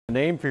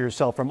Name for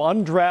yourself from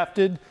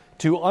undrafted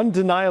to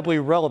undeniably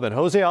relevant.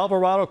 Jose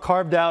Alvarado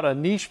carved out a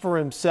niche for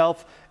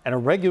himself and a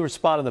regular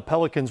spot in the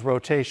Pelicans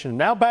rotation.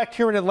 Now back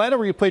here in Atlanta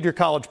where you played your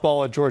college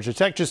ball at Georgia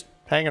Tech, just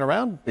hanging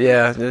around?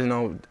 Yeah,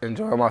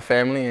 enjoy my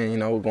family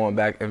and, going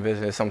back and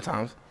visiting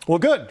sometimes. Well,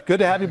 good. Good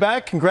to have you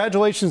back.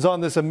 Congratulations on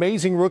this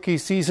amazing rookie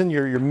season.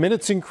 Your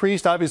minutes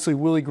increased. Obviously,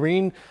 Willie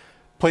Green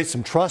placed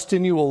some trust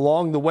in you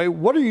along the way.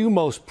 What are you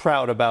most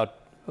proud about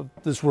of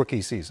this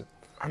rookie season?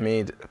 I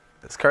mean,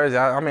 it's crazy.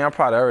 I'm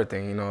proud of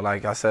everything.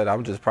 Like I said,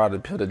 I'm just proud to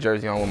put the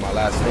jersey on with my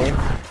last name.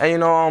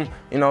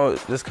 And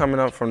just coming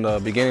up from the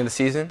beginning of the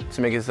season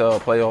to make it to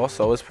playoffs,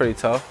 so it's pretty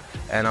tough.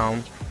 And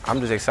I'm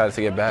just excited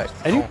to get back.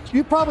 And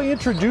you probably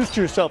introduced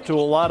yourself to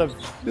a lot of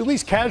at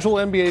least casual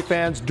NBA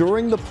fans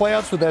during the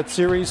playoffs with that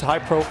series, high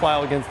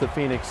profile against the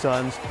Phoenix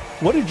Suns.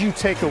 What did you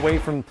take away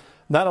from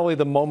not only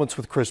the moments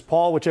with Chris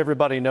Paul, which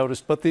everybody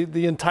noticed, but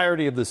the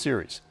entirety of the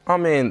series? I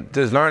mean,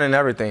 just learning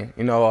everything.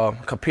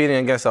 Competing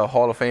against a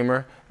Hall of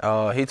Famer.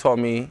 He taught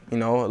me,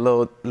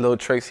 little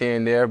tricks here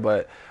and there,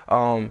 but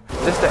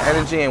just the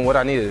energy and what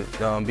I needed.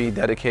 Be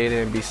dedicated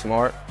and be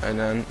smart, and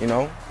then,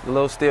 the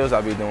little steals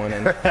I'll be doing,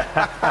 and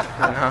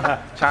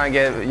trying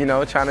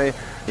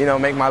to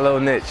make my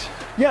little niche.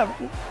 Yeah,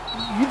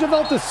 you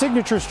developed a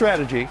signature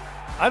strategy.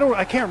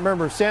 I can't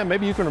remember, Sam,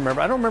 maybe you can remember.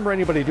 I don't remember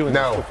anybody doing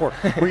this before.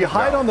 Where you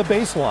hide on the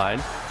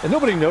baseline and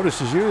nobody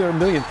notices you. There are a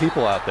million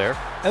people out there.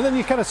 And then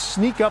you kind of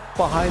sneak up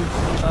behind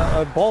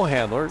a ball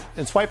handler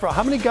and swipe for.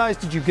 How many guys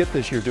did you get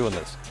this year doing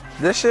this?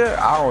 This year,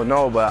 I don't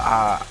know, but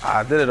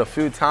I did it a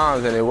few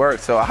times and it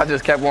worked. So I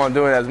just kept on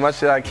doing it as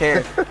much as I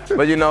can.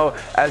 But,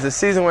 as the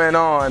season went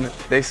on,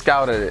 they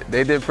scouted it.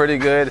 They did pretty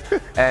good.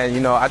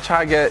 And, I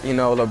tried to get,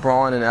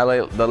 LeBron and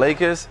LA, the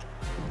Lakers.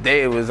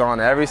 They was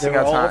on every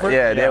single time.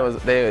 Yeah,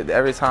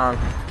 every time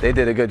they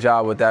did a good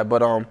job with that.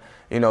 But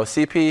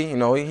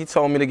CP, he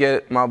told me to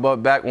get my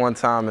butt back one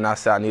time, and I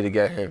said I need to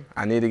get him.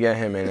 I need to get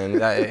him in,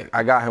 and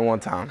I got him one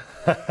time.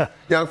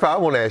 Young fella, I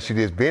want to ask you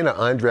this: being an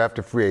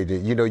undrafted free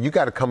agent, you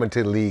got to come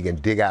into the league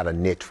and dig out a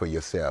niche for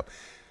yourself,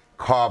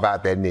 carve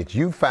out that niche.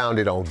 You found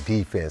it on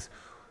defense.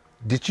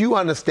 Did you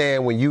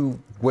understand when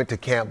you went to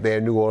camp there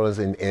in New Orleans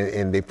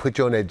and they put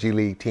you on that G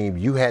League team,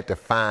 you had to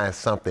find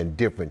something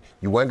different?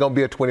 You weren't going to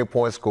be a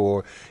 20-point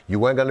scorer. You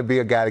weren't going to be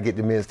a guy to get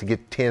the minutes to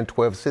get 10,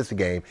 12 assists a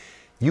game.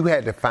 You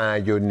had to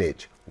find your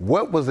niche.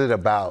 What was it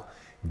about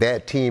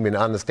that team and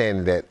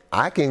understanding that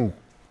I can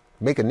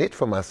make a niche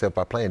for myself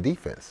by playing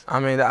defense? I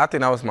think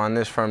that was my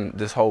niche from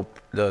this whole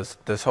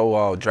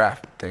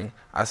draft thing.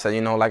 I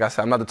said, like I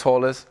said, I'm not the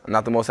tallest, I'm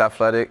not the most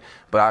athletic,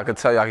 but I could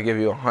tell you I could give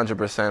you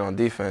 100% on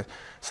defense.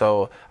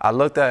 So I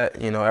looked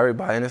at,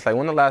 everybody, and it's like,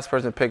 when the last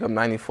person picked up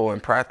 94 in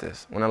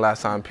practice? When the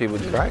last time people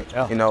did that?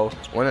 Yeah.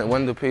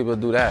 When do people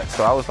do that?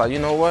 So I was like, you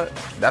know what?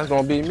 That's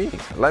going to be me.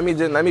 Let me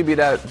be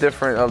that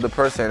different of the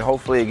person.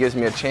 Hopefully it gives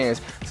me a chance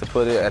to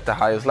put it at the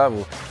highest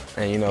level.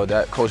 And,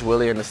 that Coach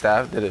Willie and the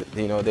staff did it.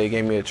 They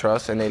gave me a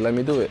trust, and they let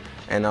me do it.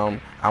 And I'm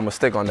going to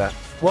stick on that.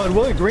 Well, and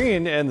Willie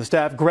Green and the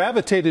staff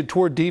gravitated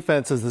toward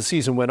defense as the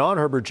season went on.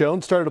 Herbert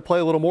Jones started to play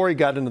a little more. He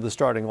got into the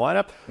starting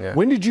lineup. Yeah.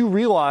 When did you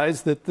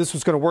realize that this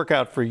was going to work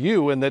out for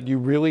you and that you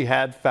really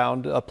had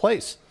found a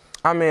place?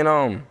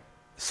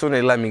 Soon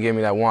they let me give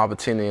me that one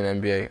opportunity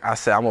in the NBA. I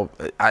said,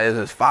 it's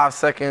just 5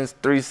 seconds,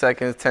 3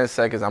 seconds, 10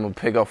 seconds, I'm going to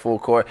pick up full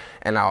court.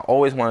 And I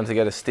always wanted to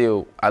get a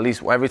steal, at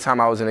least every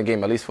time I was in the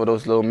game, at least for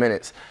those little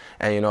minutes.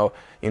 And,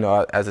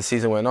 as the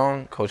season went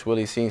on, Coach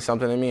Willie seen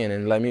something in me and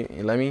then let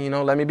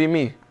me be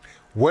me.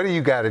 What do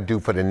you got to do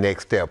for the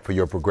next step for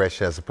your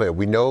progression as a player?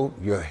 We know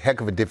you're a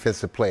heck of a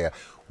defensive player.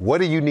 What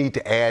do you need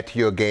to add to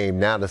your game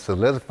now to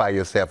solidify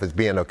yourself as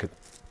being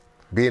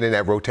in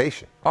that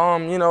rotation?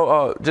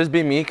 Just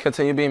be me,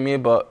 continue being me,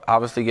 but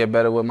obviously get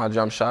better with my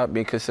jump shot,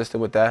 be consistent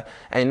with that,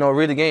 and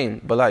read the game.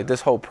 But like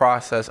this whole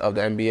process of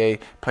the NBA,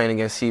 playing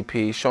against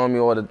CP, showing me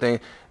all the things,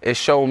 it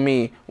showed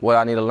me what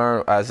I need to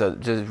learn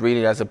just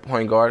reading as a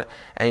point guard,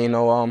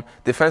 and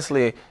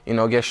defensively,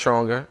 get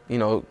stronger,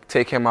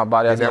 take care of my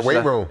body as much as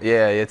weight room.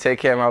 Yeah, take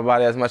care of my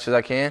body as much as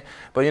I can.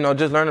 But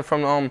just learning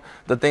from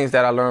the things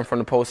that I learned from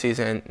the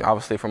postseason, and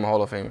obviously from a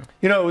Hall of Famer.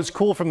 It was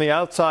cool from the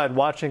outside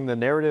watching the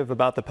narrative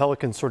about the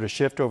Pelicans sort of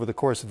shift over the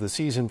course of the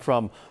season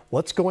from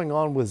what's going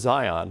on with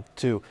Zion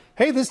to,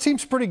 hey, this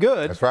team's pretty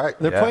good. That's right.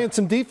 They're playing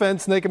some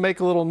defense and they can make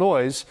a little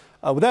noise.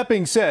 With that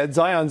being said,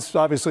 Zion's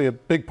obviously a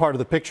big part of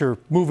the picture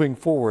moving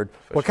forward.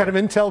 What kind of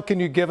intel can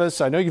you give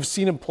us? I know you've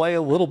seen him play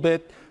a little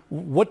bit.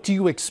 What do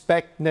you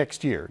expect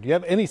next year? Do you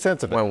have any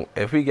sense of it?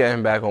 If we get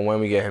him back or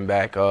when we get him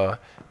back,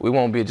 we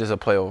won't be just a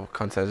playoff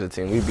contender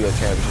team. We'd be a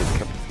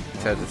championship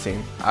contender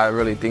team. I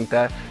really think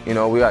that. We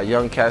got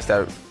young cats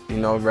that,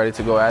 ready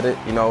to go at it.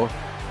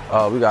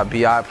 We got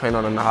B.I. playing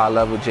on a high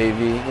level,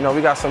 JV.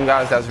 We got some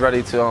guys that's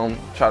ready to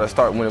try to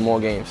start winning more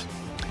games.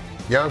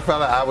 Young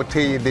fella, I will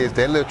tell you this,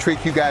 that little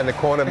trick you got in the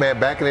corner, man,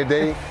 back in the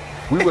day,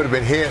 we would have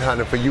been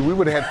headhunting for you. We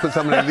would have had to put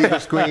some of the legal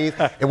screens.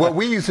 And what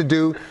we used to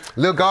do,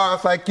 little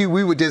guards like you,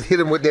 we would just hit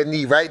them with their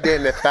knee right there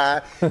in the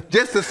thigh,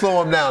 just to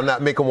slow them down,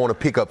 not make them want to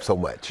pick up so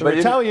much. The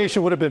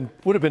retaliation would have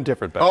been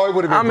different. Oh, it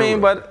would have been. I mean,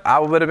 but I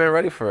would have been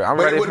ready for it. I'm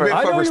ready for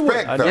it. For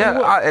respect, though.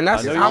 Yeah, and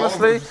that's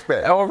honestly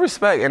all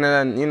respect. And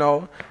then, you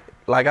know,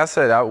 like I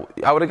said, I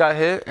would have got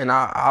hit, and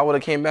I would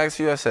have came back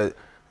to you. I said,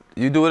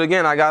 you do it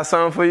again, I got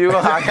something for you.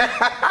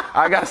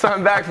 I got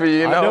something back for you,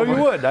 you know. I know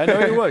you would. I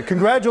know you would.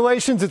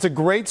 Congratulations. It's a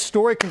great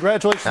story.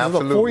 Congratulations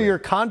on the 4-year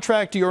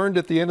contract you earned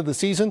at the end of the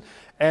season.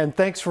 And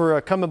thanks for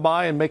coming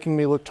by and making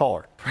me look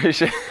taller.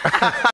 Appreciate it.